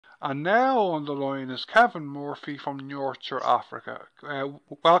And now on the line is Kevin Murphy from Nurture Africa.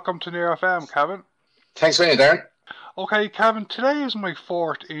 Welcome to Near FM, Kevin. Thanks for being there. Okay, Kevin, today is my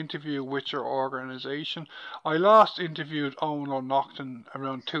fourth interview with your organisation. I last interviewed Owen O'Nocton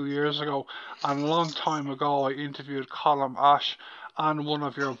around 2 years ago, and a long time ago I interviewed Colin Ash and one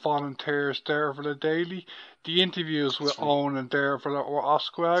of your volunteers, Dervla Daly. The interviews with Owen and Dervla were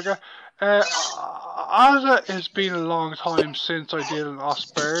Osquaga. As it has been a long time since I did an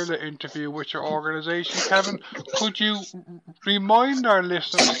Osperla interview with your organisation, Kevin, could you remind our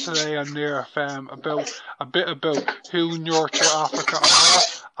listeners today on Near FM a bit about who Nurture Africa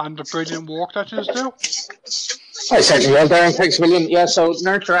are and the brilliant work that you do? I certainly will, Darren. Thanks a million. Yeah, so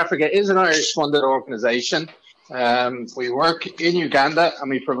Nurture Africa is an Irish-funded organisation. We work in Uganda and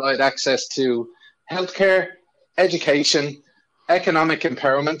we provide access to healthcare, education, economic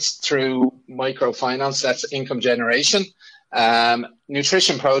empowerment through microfinance, that's income generation,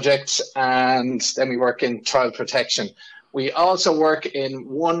 nutrition projects, and then we work in child protection. We also work in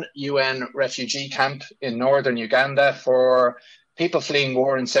one UN refugee camp in northern Uganda for people fleeing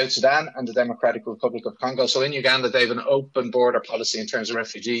war in South Sudan and the Democratic Republic of Congo. So in Uganda, they have an open border policy in terms of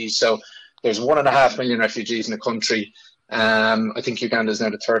refugees. So there's 1.5 million refugees in the country. I think Uganda is now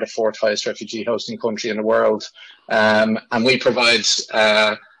the third or fourth highest refugee hosting country in the world. And we provide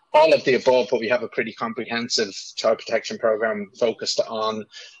all of the above, but we have a pretty comprehensive child protection program focused on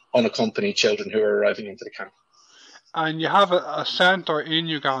unaccompanied children who are arriving into the camp. And you have a centre in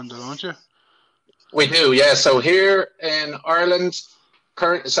Uganda, don't you? We do, yeah. So here in Ireland,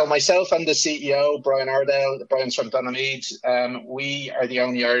 so myself and the CEO, Brian Ardell, Brian's from Donamead, we are the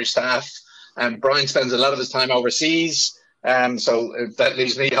only Irish staff. Brian spends a lot of his time overseas, so that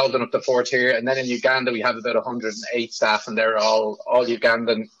leaves me holding up the fort here. And then in Uganda, we have about 108 staff, and they're all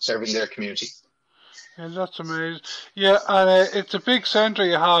Ugandan serving their community. Yeah, that's amazing. Yeah, and it's a big centre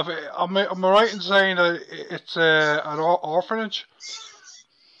you have. Am I right in saying that it's an orphanage?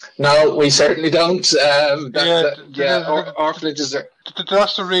 No, we certainly don't. Orphanages are...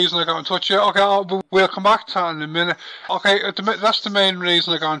 That's the reason I got in touch with you. Okay, we'll come back to that in a minute. Okay, that's the main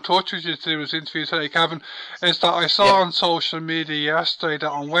reason I got in touch with you to do this interview today, Kevin, is that I saw on social media yesterday that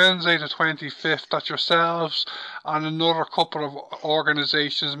on Wednesday the 25th that yourselves and another couple of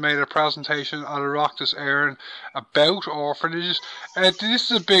organisations made a presentation at Oireachtas Éireann about orphanages. This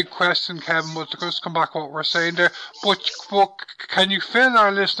is a big question, Kevin, but just come back to what we're saying there. But can you fill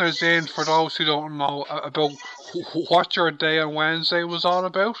our listeners in, for those who don't know, about what your day on Wednesday was all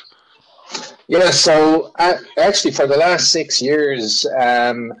about? Yeah, so actually for the last 6 years,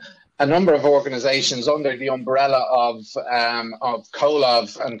 a number of organisations under the umbrella of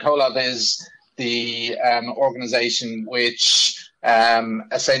COLOV, and COLOV is the organisation which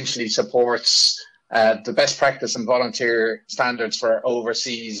essentially supports the best practice and volunteer standards for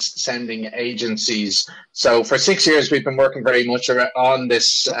overseas sending agencies. So for 6 years, we've been working very much on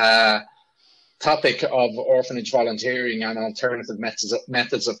this topic of orphanage volunteering and alternative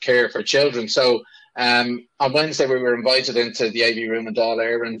methods of care for children. So on Wednesday, we were invited into the AV room in Dáil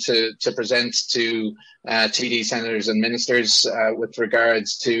Éireann to present to TD senators and ministers with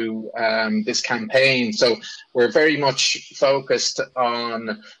regards to this campaign. So we're very much focused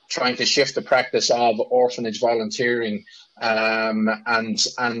on trying to shift the practice of orphanage volunteering and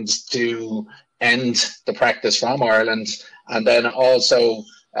to end the practice from Ireland, and then also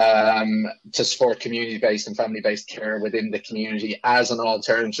to support community-based and family-based care within the community as an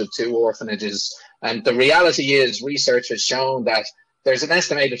alternative to orphanages. And the reality is, research has shown that there's an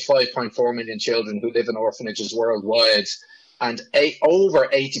estimated 5.4 million children who live in orphanages worldwide, and over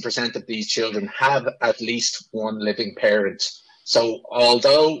 80% of these children have at least one living parent. So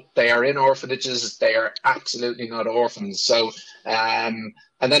although they are in orphanages, they are absolutely not orphans. So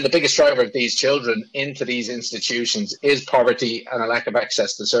and then the biggest driver of these children into these institutions is poverty and a lack of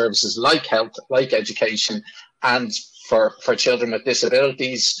access to services like health, like education, and for children with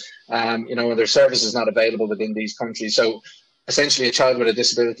disabilities, when their service is not available within these countries. So essentially a child with a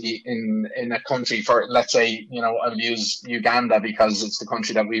disability in a country, for, let's say, I'll use Uganda because it's the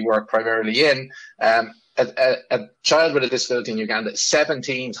country that we work primarily in, a child with a disability in Uganda is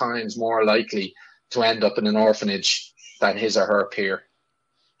 17 times more likely to end up in an orphanage than his or her peer.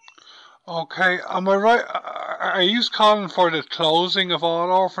 Okay, am I right? Are you calling for the closing of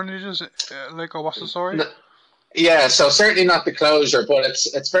all orphanages? Or what's the story? No, yeah, so certainly not the closure, but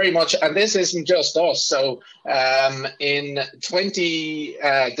it's very much, and this isn't just us. So in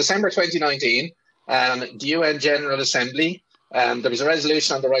December 2019, the UN General Assembly, there was a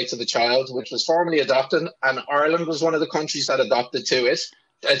resolution on the rights of the child, which was formally adopted, and Ireland was one of the countries that adopted to it.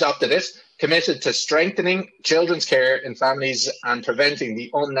 adopted it, committed to strengthening children's care in families and preventing the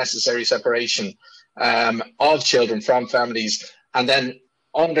unnecessary separation of children from families, and then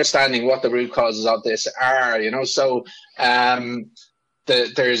understanding what the root causes of this are. So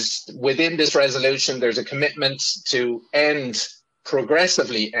there's within this resolution, there's a commitment to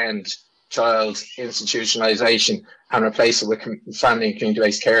progressively end child institutionalization and replace it with family and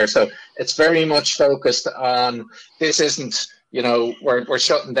community-based care. So it's very much focused on, this isn't, we're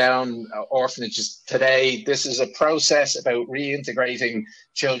shutting down orphanages today. This is a process about reintegrating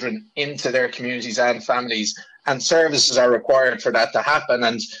children into their communities and families, and services are required for that to happen.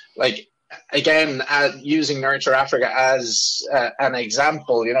 And again, using Nurture Africa as an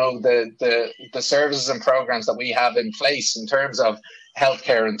example, the services and programs that we have in place in terms of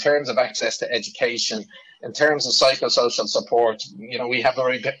healthcare, in terms of access to education, in terms of psychosocial support, we have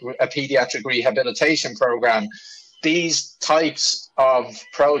a pediatric rehabilitation program. These types of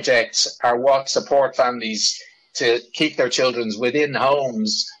projects are what support families to keep their children within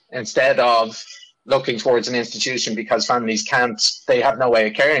homes instead of looking towards an institution, because families they have no way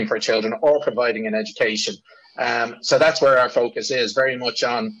of caring for children or providing an education. So that's where our focus is, very much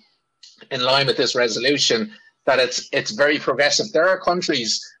in line with this resolution, that it's very progressive. There are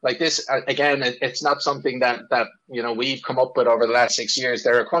countries like this, again, it's not something that we've come up with over the last 6 years.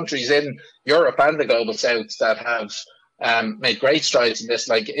 There are countries in Europe and the Global South that have made great strides in this.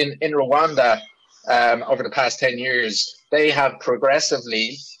 Like in Rwanda, over the past 10 years, they have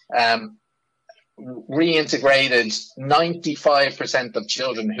progressively reintegrated 95% of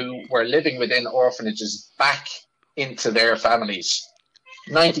children who were living within orphanages back into their families.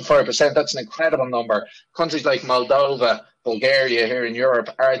 95%, that's an incredible number. Countries like Moldova, Bulgaria here in Europe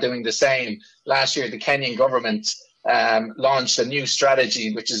are doing the same. Last year, the Kenyan government launched a new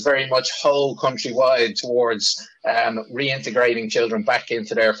strategy, which is very much whole countrywide towards reintegrating children back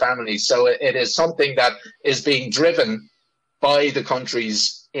into their families. So it is something that is being driven by the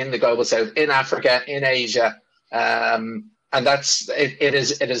countries in the Global South, in Africa, in Asia. And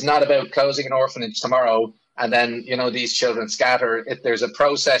it is not about closing an orphanage tomorrow and then, these children scatter. There's a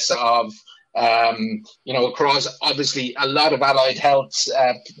process of, across obviously a lot of allied health,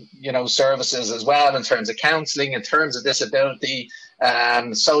 services as well, in terms of counselling, in terms of disability,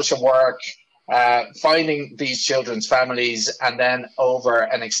 social work, finding these children's families, and then over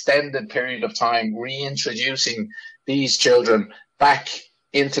an extended period of time, reintroducing these children back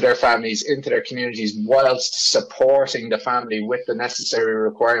into their families, into their communities, whilst supporting the family with the necessary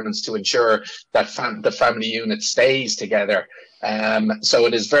requirements to ensure that the family unit stays together. So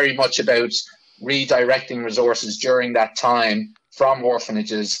it is very much about redirecting resources during that time from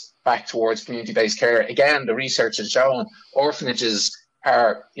orphanages back towards community-based care. Again, the research has shown orphanages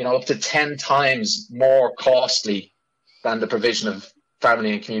are, up to 10 times more costly than the provision of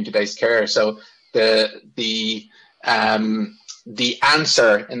family and community-based care. So the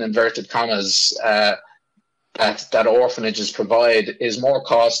answer, in inverted commas, that orphanages provide is more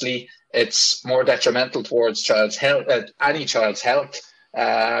costly. It's more detrimental towards child's health, any child's health.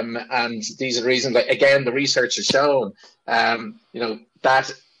 And these are reasons, again, the research has shown,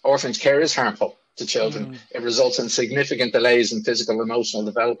 that orphanage care is harmful to children. It results in significant delays in physical, emotional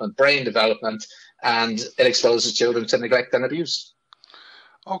development, brain development, and it exposes children to neglect and abuse.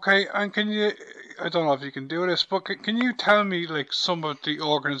 Okay, and I don't know if you can do this, but can you tell me some of the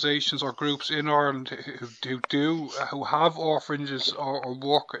organisations or groups in Ireland who have orphanages or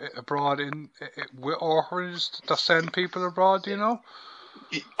work abroad with orphanages that send people abroad? Do you know?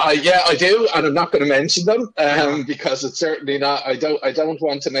 Yeah, I do, and I'm not going to mention them because it's certainly not. I don't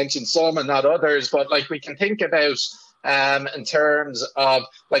want to mention some and not others, but we can think about in terms of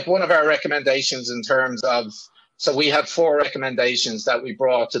one of our recommendations in terms of. So we had 4 recommendations that we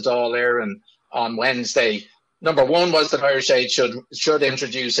brought to Dáil Éireann on Wednesday. Number 1 was that Irish Aid should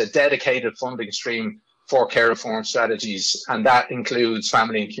introduce a dedicated funding stream for care reform strategies, and that includes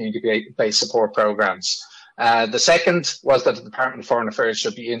family and community-based support programs. The second was that the Department of Foreign Affairs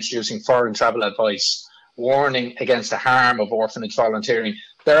should be introducing foreign travel advice, warning against the harm of orphanage volunteering.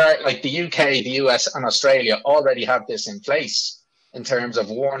 There are, the UK, the US and Australia already have this in place in terms of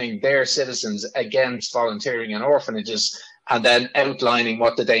warning their citizens against volunteering in orphanages and then outlining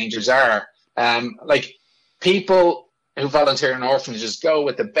what the dangers are. People who volunteer in orphanages go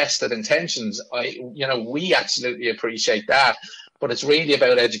with the best of intentions. We absolutely appreciate that. But it's really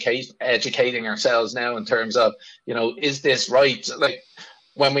about educating ourselves now in terms of, is this right?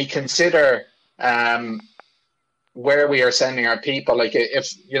 When we consider where we are sending our people,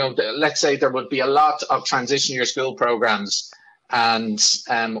 if, let's say there would be a lot of transition year school programs, and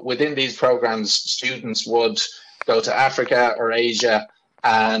within these programs, students would go to Africa or Asia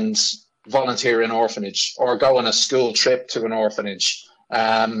and volunteer in orphanage or go on a school trip to an orphanage.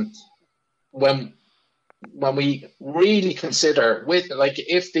 When we really consider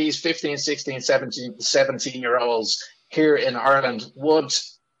if these 15, 16, 17 year olds here in Ireland would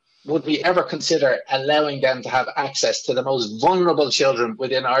we ever consider allowing them to have access to the most vulnerable children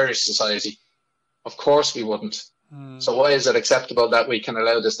within Irish society? Of course we wouldn't. So why is it acceptable that we can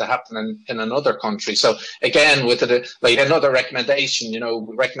allow this to happen in another country? So again, with another recommendation,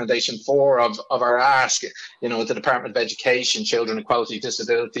 recommendation 4 of our ask, with the Department of Education, Children, Equality,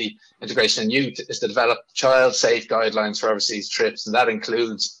 Disability, Integration and Youth, is to develop child-safe guidelines for overseas trips, and that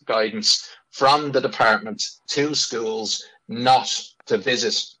includes guidance from the department to schools not to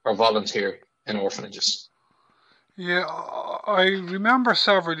visit or volunteer in orphanages. Yeah, I remember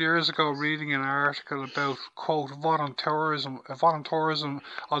several years ago reading an article about, quote, volunteerism,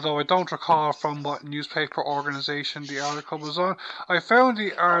 although I don't recall from what newspaper organisation the article was on. I found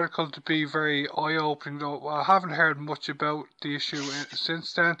the article to be very eye-opening, though I haven't heard much about the issue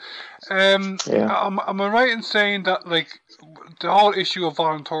since then. Am I right in saying that, the whole issue of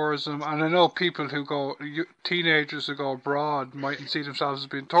volunteerism, and I know people teenagers who go abroad mightn't see themselves as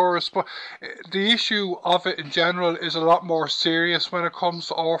being tourists, but the issue of it in general is a lot more serious when it comes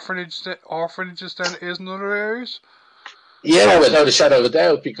to orphanages than it is in other areas? Yeah, without a shadow of a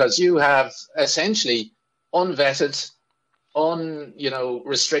doubt, because you have essentially unvetted,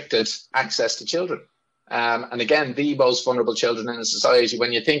 restricted access to children. And again, the most vulnerable children in society.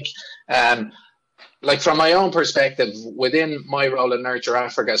 When you think, from my own perspective, within my role in Nurture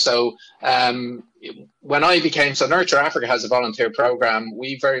Africa, so Nurture Africa has a volunteer program.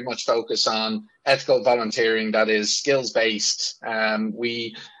 We very much focus on ethical volunteering that is skills-based. 10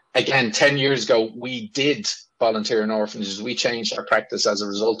 years ago, we did volunteer in orphanages. We changed our practice as a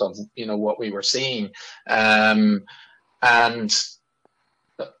result of, what we were seeing. So I'm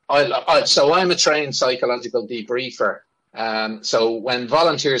a trained psychological debriefer. So when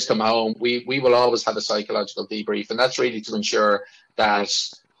volunteers come home, we will always have a psychological debrief, and that's really to ensure that,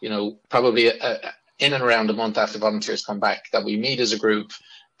 probably in and around a month after volunteers come back, that we meet as a group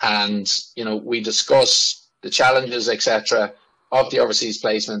and, we discuss the challenges, etc., of the overseas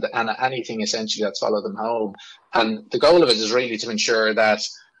placement and anything essentially that's followed them home. And the goal of it is really to ensure that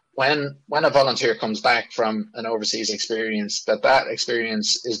when a volunteer comes back from an overseas experience, that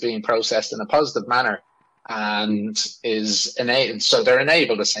experience is being processed in a positive manner and is enabled, so they're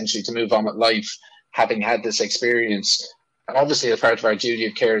enabled essentially to move on with life, having had this experience. And obviously, as part of our duty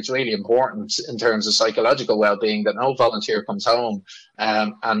of care, it's really important in terms of psychological well-being that no volunteer comes home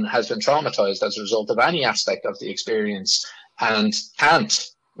and has been traumatized as a result of any aspect of the experience and can't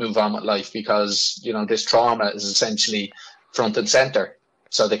move on with life because, this trauma is essentially front and center.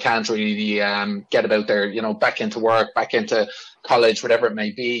 So they can't really get about their, back into work, back into college, whatever it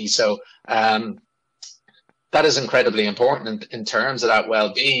may be. So that is incredibly important in terms of that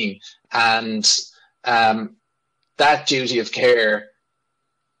well-being. And that duty of care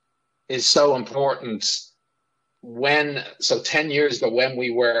is so important. 10 years ago, when we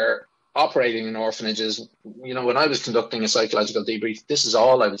were operating in orphanages, when I was conducting a psychological debrief, this is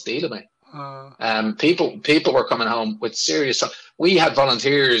all I was dealing with. People were coming home with serious. We had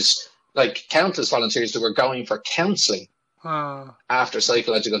volunteers, countless volunteers, that were going for counselling after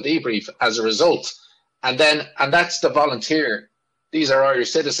psychological debrief as a result. And that's the volunteer. These are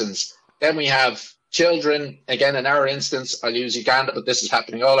Irish citizens. Then we have children. Again, in our instance, I'll use Uganda, but this is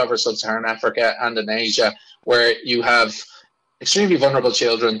happening all over sub-Saharan Africa and in Asia, where you have extremely vulnerable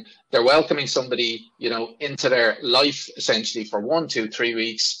children. They're welcoming somebody, into their life essentially for 1, 2, 3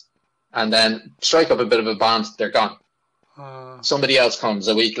 weeks, and then strike up a bit of a bond. They're gone. Somebody else comes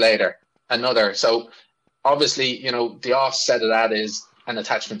a week later, another. So obviously, the offset of that is an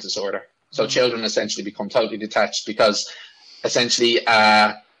attachment disorder. So children essentially become totally detached because essentially,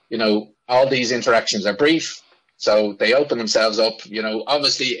 all these interactions are brief. So they open themselves up.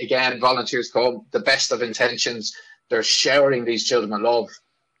 Obviously, again, volunteers come, the best of intentions. They're showering these children with love,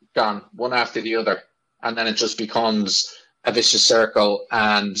 gone, one after the other. And then it just becomes a vicious circle.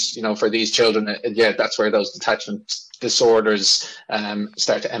 And, for these children, that's where those detachment disorders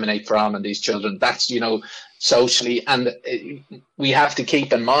start to emanate from. And these children, that's, socially. And we have to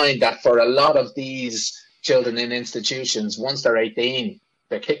keep in mind that for a lot of these children in institutions, once they're 18,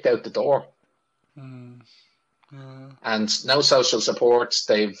 they're kicked out the door. And no social support.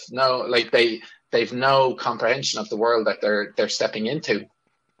 They've no comprehension of the world that they're stepping into.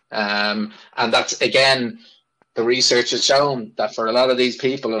 And that's, again, the research has shown that for a lot of these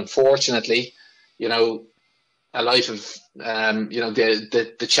people, unfortunately, a life of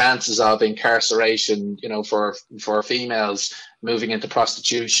the chances of incarceration, for females moving into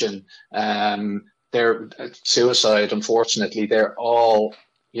prostitution, their suicide, unfortunately, they're all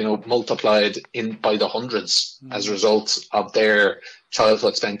multiplied in by the hundreds as a result of their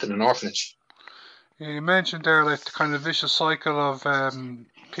childhood spent in an orphanage. Yeah, you mentioned there like the kind of vicious cycle of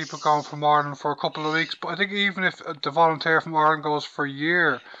people going from Ireland for a couple of weeks, but I think even if the volunteer from Ireland goes for a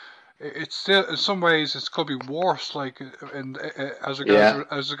year, it's still in some ways it could be worse. Like Yeah.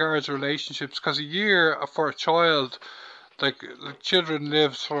 as regards relationships, because a year for a child, like children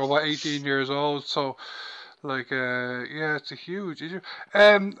live for what 18 years old, so like, yeah, it's a huge issue.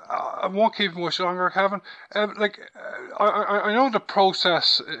 I won't keep it much longer, Kevin. I know the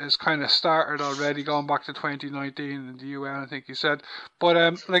process is kind of started already, going back to 2019 in the UN, I think you said. But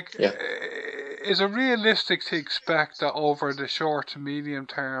Yeah. is it realistic to expect that over the short to medium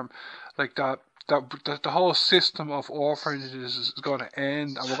term, like that the whole system of orphanages is going to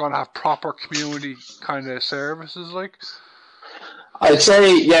end, and we're going to have proper community kind of services, like? I'd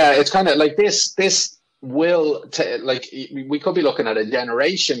say, yeah, it's kind of like this will like we could be looking at a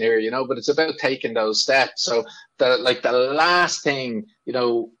generation here, but it's about taking those steps. So the last thing,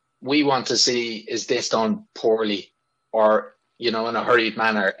 we want to see is this done poorly or, in a hurried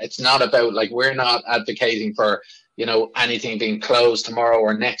manner. It's not about, like, we're not advocating for, anything being closed tomorrow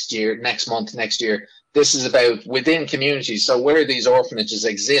or next year, next month, next year. This is about within communities. So where these orphanages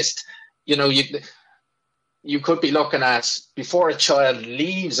exist, you could be looking at, before a child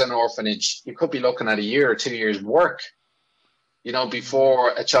leaves an orphanage, you could be looking at a year or 2 years work,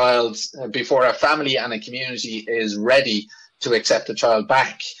 before a family and a community is ready to accept a child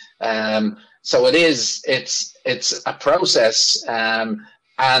back. So it's a process, and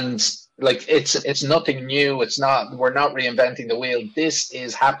like it's nothing new. We're not reinventing the wheel. This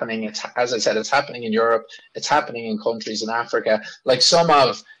is happening. As I said, it's happening in Europe. It's happening in countries in Africa. Like, some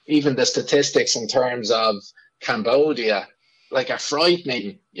of even the statistics in terms of Cambodia, like, are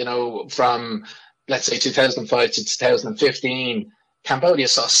frightening. From, let's say, 2005 to 2015, Cambodia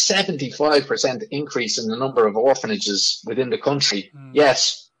saw 75% increase in the number of orphanages within the country.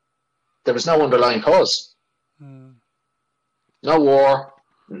 Yes, there was no underlying cause. No war,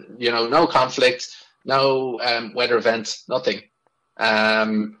 no conflict, no weather event, nothing.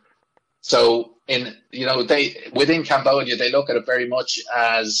 So within Cambodia, they look at it very much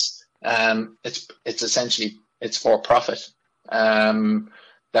as it's essentially it's for profit.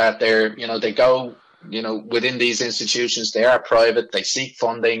 That they go within these institutions, they are private, they seek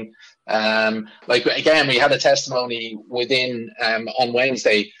funding. Like, again, we had a testimony on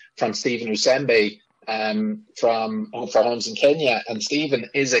Wednesday from Stephen Usembe, from Hope for Homes in Kenya, and Stephen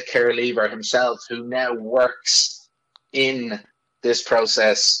is a care leaver himself who now works in this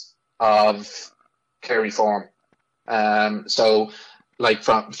process of care reform. So, like,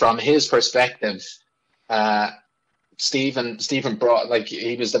 from his perspective, Stephen brought, like,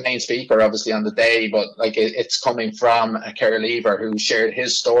 he was the main speaker obviously on the day, but like it's coming from a care leaver who shared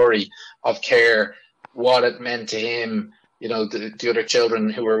his story of care, what it meant to him, the other children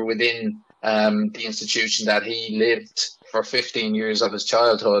who were within the institution that he lived for 15 years of his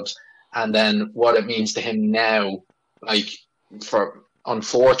childhood, and then what it means to him now. Like, for,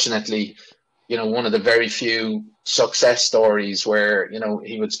 unfortunately, one of the very few success stories where,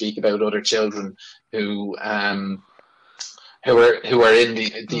 he would speak about other children who are in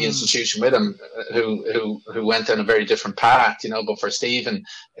the institution with him, who went on a very different path, but for Stephen,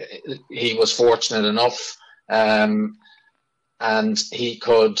 he was fortunate enough, and he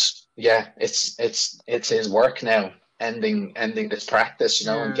could, it's his work now, ending this practice,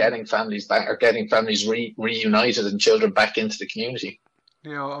 and getting families back, or getting families reunited and children back into the community.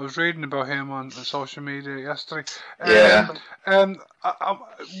 Yeah, I was reading about him on social media yesterday. Do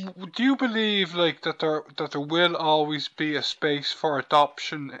you believe, like, that there will always be a space for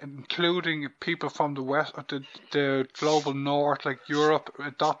adoption, including people from the west, or the global north, like Europe,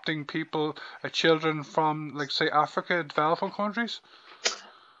 adopting children from, like, say, Africa, developing countries?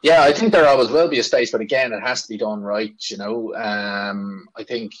 Yeah, I think there always will be a space, but again, it has to be done right. I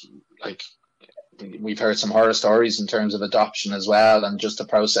think, like, we've heard some horror stories in terms of adoption as well, and just the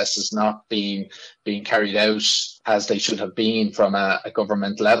process is not being carried out as they should have been from a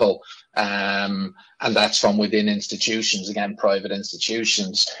government level, and that's from within institutions, again, private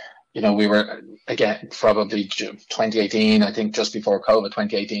institutions. We were, again, probably 2018, I think just before COVID,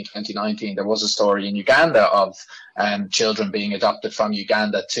 2018, 2019, there was a story in Uganda of children being adopted from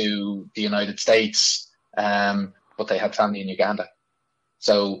Uganda to the United States, but they had family in Uganda.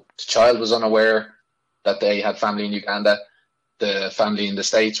 So the child was unaware that they had family in Uganda. The family in the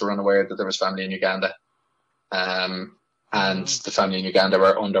States were unaware that there was family in Uganda. and the family in Uganda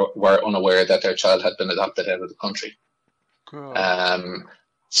were unaware that their child had been adopted out of the country.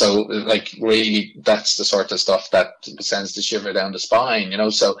 So like really, that's the sort of stuff that sends the shiver down the spine, you know.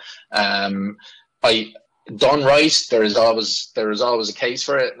 So I done right, there is always a case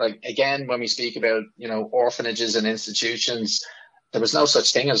for it. Like again, when we speak about, you know, orphanages and institutions, there was no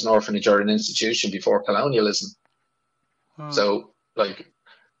such thing as an orphanage or an institution before colonialism. So like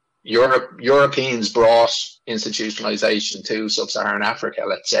Europeans brought institutionalization to sub-Saharan Africa,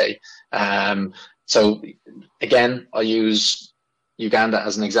 let's say. So again, I use Uganda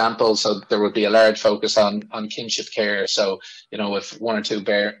as an example. So there would be a large focus on kinship care. So, you know, if one or two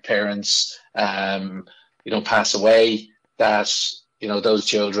parents, you know, pass away, that, you know, those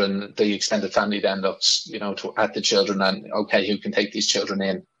children, the extended family then looks, you know, at the children and, okay, who can take these children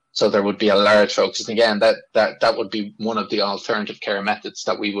in? So there would be a large focus. And again, that would be one of the alternative care methods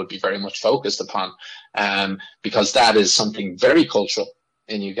that we would be very much focused upon, because that is something very cultural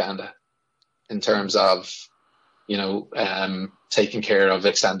in Uganda in terms of, you know, taking care of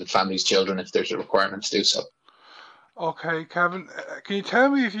extended families' children if there's a requirement to do so. Okay, Kevin, can you tell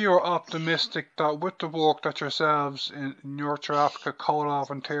me if you're optimistic that with the work that yourselves in Nurture Africa,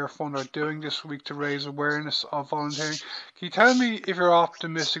 COLAV and Tear Fund are doing this week to raise awareness of volunteering, can you tell me if you're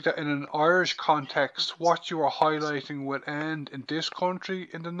optimistic that in an Irish context, what you are highlighting will end in this country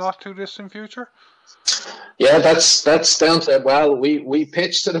in the not too distant future? Yeah, that's down to, well, we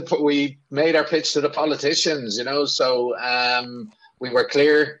made our pitch to the politicians, you know, so we were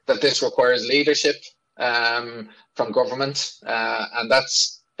clear that this requires leadership from government, and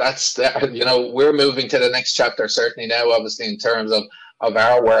that's you know, we're moving to the next chapter certainly now, obviously in terms of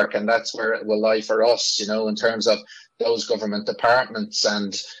our work, and that's where it will lie for us, you know, in terms of those government departments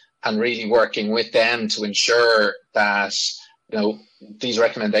and really working with them to ensure that, you know, these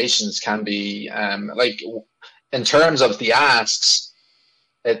recommendations can be like in terms of the asks,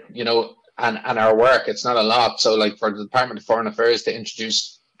 it, you know, and our work, it's not a lot. So like for the Department of Foreign Affairs to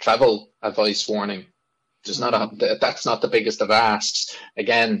introduce travel advice warning, there's that's not the biggest of asks.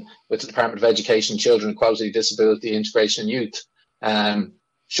 Again, with the Department of Education, Children, Equality, Disability, Integration, and Youth,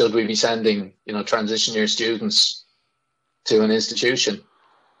 should we be sending, you know, transition year students to an institution?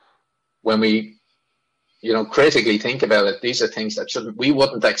 When we, you know, critically think about it, these are things that we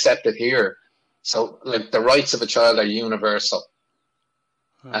wouldn't accept it here. So like the rights of a child are universal.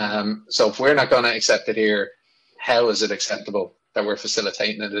 So if we're not going to accept it here, how is it acceptable that we're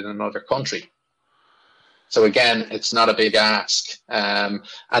facilitating it in another country? So again, it's not a big ask. And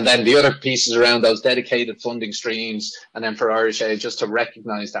then the other pieces around those dedicated funding streams, and then for Irish Aid, just to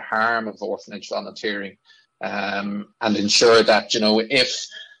recognise the harm of orphanage volunteering, and ensure that, you know, if,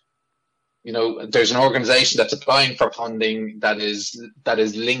 you know, there's an organisation that's applying for funding that is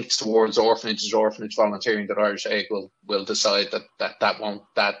linked towards orphanages or orphanage volunteering, that Irish Aid will decide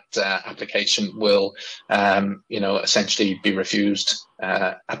that application will, you know, essentially be refused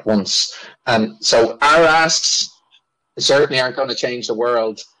at once. And so our asks certainly aren't going to change the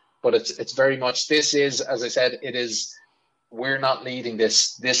world, but it's very much, this is, as I said, we're not leading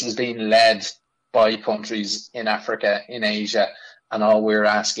this. This is being led by countries in Africa, in Asia. And all we're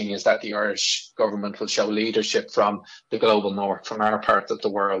asking is that the Irish government will show leadership from the global north, from our part of the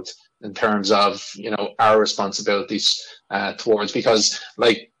world, in terms of, you know, our responsibilities towards, because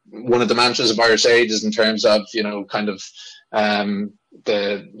like one of the mantras of Irish Aid is in terms of, you know, kind of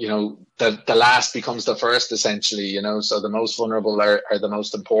the last becomes the first, essentially, you know, so the most vulnerable are the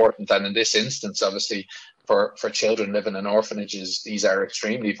most important. And in this instance, obviously, for children living in orphanages, these are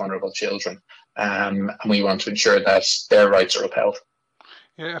extremely vulnerable children. And we want to ensure that their rights are upheld.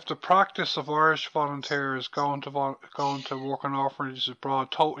 Yeah, if the practice of Irish volunteers going to work in orphanages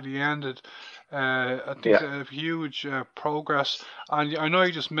abroad totally ended, I think a huge progress. And I know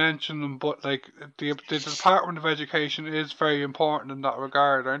you just mentioned them, but like the Department of Education is very important in that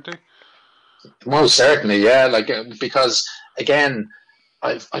regard, aren't they? Most certainly, yeah. Like because again,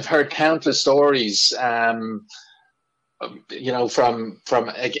 I've heard countless stories, you know, from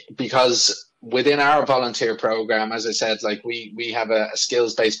because within our volunteer program, as I said, like we have a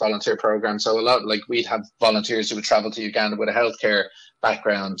skills-based volunteer program. So a lot, like we'd have volunteers who would travel to Uganda with a healthcare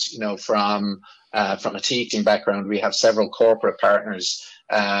background, you know, from a teaching background. We have several corporate partners,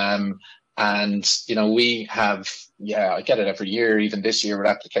 and you know, we have, I get it every year, even this year with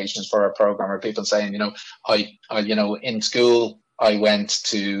applications for our program, where people saying, you know, I you know, in school I went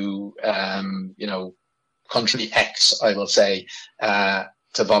to you know, country X, I will say,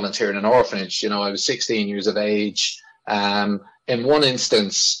 to volunteer in an orphanage. You know, I was 16 years of age. In one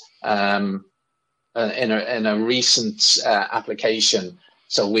instance, in a recent application,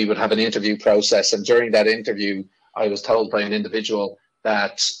 So we would have an interview process, and during that interview, I was told by an individual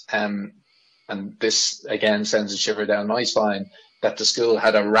that, and this again sends a shiver down my spine, that the school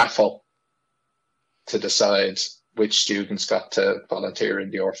had a raffle to decide which students got to volunteer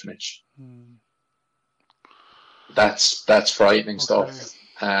in the orphanage. That's frightening stuff.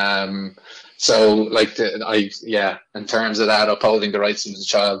 So like in terms of that, upholding the rights of the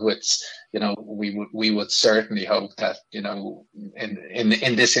child, which, you know, we would certainly hope that, you know,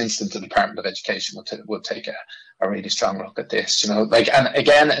 in this instance, the Department of Education would take a really strong look at this, you know, like, and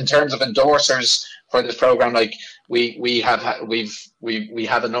again, in terms of endorsers for this program, like we have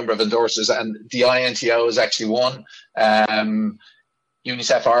a number of endorsers, and the INTO is actually one.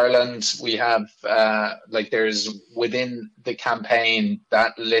 UNICEF Ireland, we have there's within the campaign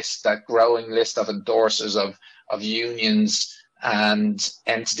that growing list of endorsers of unions and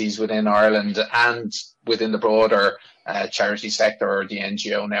entities within Ireland and within the broader charity sector or the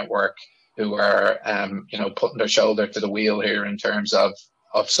NGO network, who are you know, putting their shoulder to the wheel here in terms of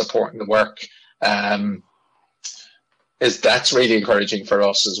supporting the work. That's really encouraging for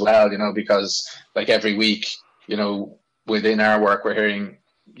us as well, you know, because like every week, you know, within our work, we're hearing,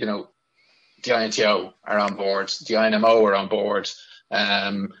 you know, the INTO are on board, the INMO are on board,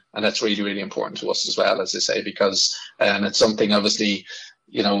 and that's really, really important to us as well, as I say, because it's something, obviously,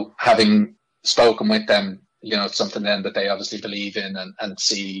 you know, having spoken with them, you know, it's something then that they obviously believe in and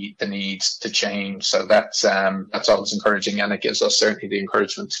see the need to change. So that's always encouraging, and it gives us certainly the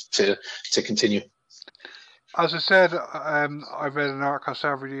encouragement to continue. As I said, I read an article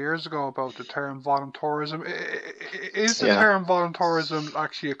several years ago about the term voluntourism. Is the term voluntourism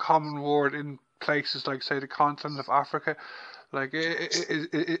actually a common word in places like, say, the continent of Africa? Like,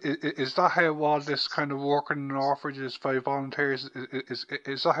 is that how all this kind of working in orphanages by volunteers,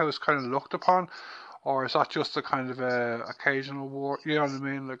 is that how it's kind of looked upon? Or is that just a kind of occasional word? You know what I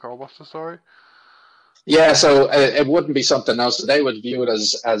mean? Like, or what's the story? Yeah, so it wouldn't be something else. So they would view it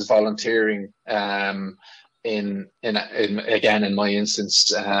as volunteering. In my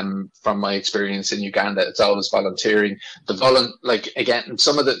instance, from my experience in Uganda, it's always volunteering.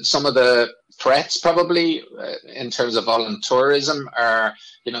 Some of the threats probably in terms of voluntourism are,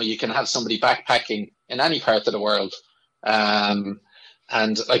 you know, you can have somebody backpacking in any part of the world,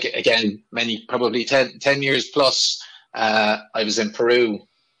 and like, again, many, probably 10 years plus, I was in Peru,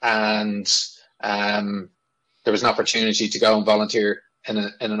 and there was an opportunity to go and volunteer in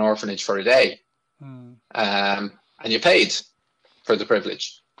an orphanage for a day. And you paid for the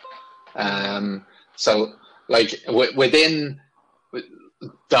privilege. So like within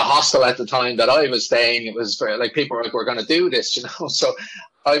the hostel at the time that I was staying, it was very, like, people were like, we're going to do this, you know. So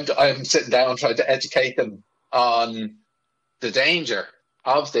I'm sitting down trying to educate them on the danger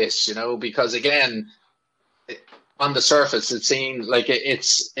of this, you know, because again, on the surface, it seems like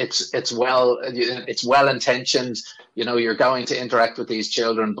it's well intentioned. You know, you're going to interact with these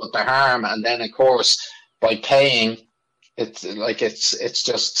children, but the harm, and then of course by paying, it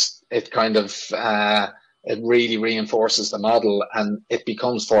really reinforces the model, and it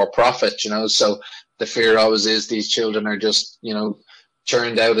becomes for profit. You know, so the fear always is these children are just, you know,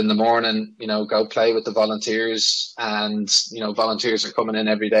 churned out in the morning. You know, go play with the volunteers, and you know, volunteers are coming in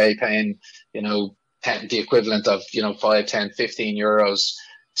every day paying, you know, the equivalent of, you know, 5, 10, 15 euros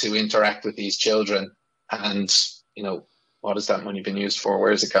to interact with these children. And, you know, what has that money been used for?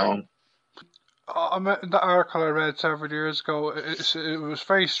 Where's it going? The article I read several years ago, it was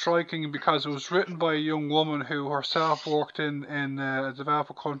very striking because it was written by a young woman who herself worked in a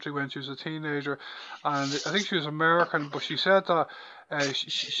developing country when she was a teenager, and I think she was American, but she said that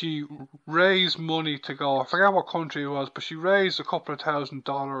she raised money to go, I forget what country it was, but she raised a couple of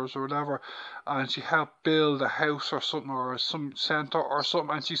 $1,000 or whatever, and she helped build a house or something, or some centre or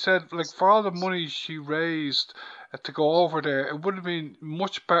something, and she said, like, for all the money she raised to go over there, it would have been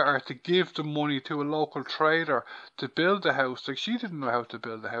much better to give the money to a local trader to build the house. Like, she didn't know how to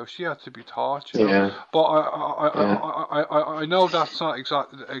build a house; she had to be taught, you know. Yeah. But I know that's not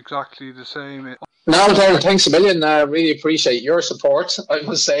exactly the same. No, David, thanks a million. I really appreciate your support, I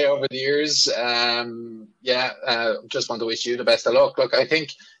must say, over the years. Just want to wish you the best of luck. Look, I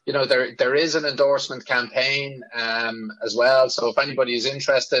think, you know, there is an endorsement campaign as well. So if anybody is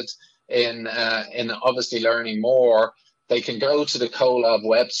interested in obviously learning more, they can go to the COLAV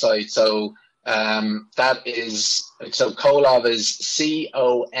website. So that is, so COLAV is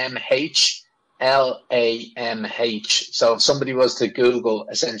COMHLAMH. So if somebody was to Google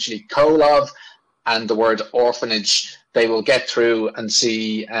essentially COLAV and the word orphanage, they will get through and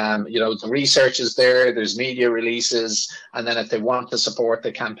see, the research is there, there's media releases, and then if they want to support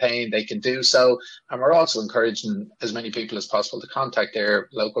the campaign, they can do so. And we're also encouraging as many people as possible to contact their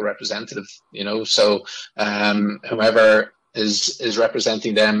local representative, so whoever is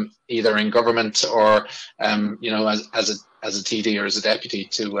representing them either in government or, as a TD or as a deputy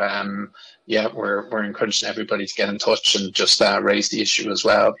to, we're encouraging everybody to get in touch and just raise the issue as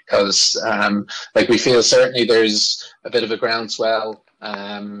well, because we feel certainly there's a bit of a groundswell.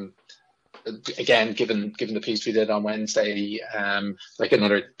 Again, given the piece we did on Wednesday, Emma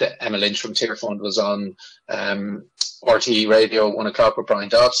Lynch from Tier Fund was on RTE Radio at 1 o'clock with Brian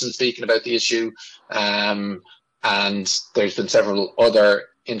Dobson speaking about the issue, and there's been several other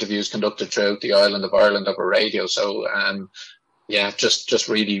interviews conducted throughout the island of Ireland over radio. So just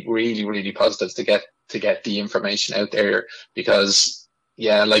really, really, really positive to get the information out there, because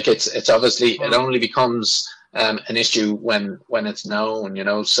it's obviously, it only becomes an issue when it's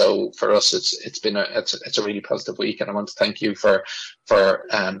known, so for us it's a really positive week, and I want to thank you for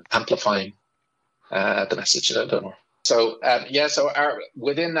amplifying the message. I don't know. So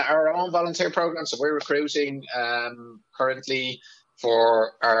within our own volunteer program, so we're recruiting currently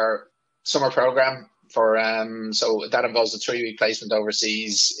for our summer program so that involves a 3-week placement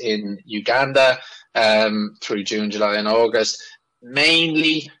overseas in Uganda through June, July and August,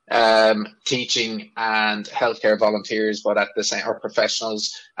 mainly teaching and healthcare volunteers, but or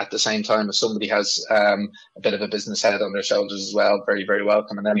professionals at the same time. If somebody has a bit of a business head on their shoulders as well, very, very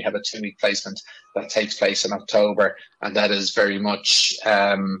welcome. And then we have a 2-week placement that takes place in October, and that is very much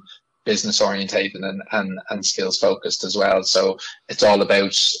business orientated and skills focused as well. So it's all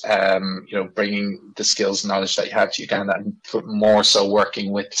about bringing the skills and knowledge that you have to Uganda, and more so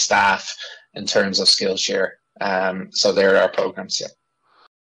working with staff in terms of Skillshare. So there are our programs. Yeah.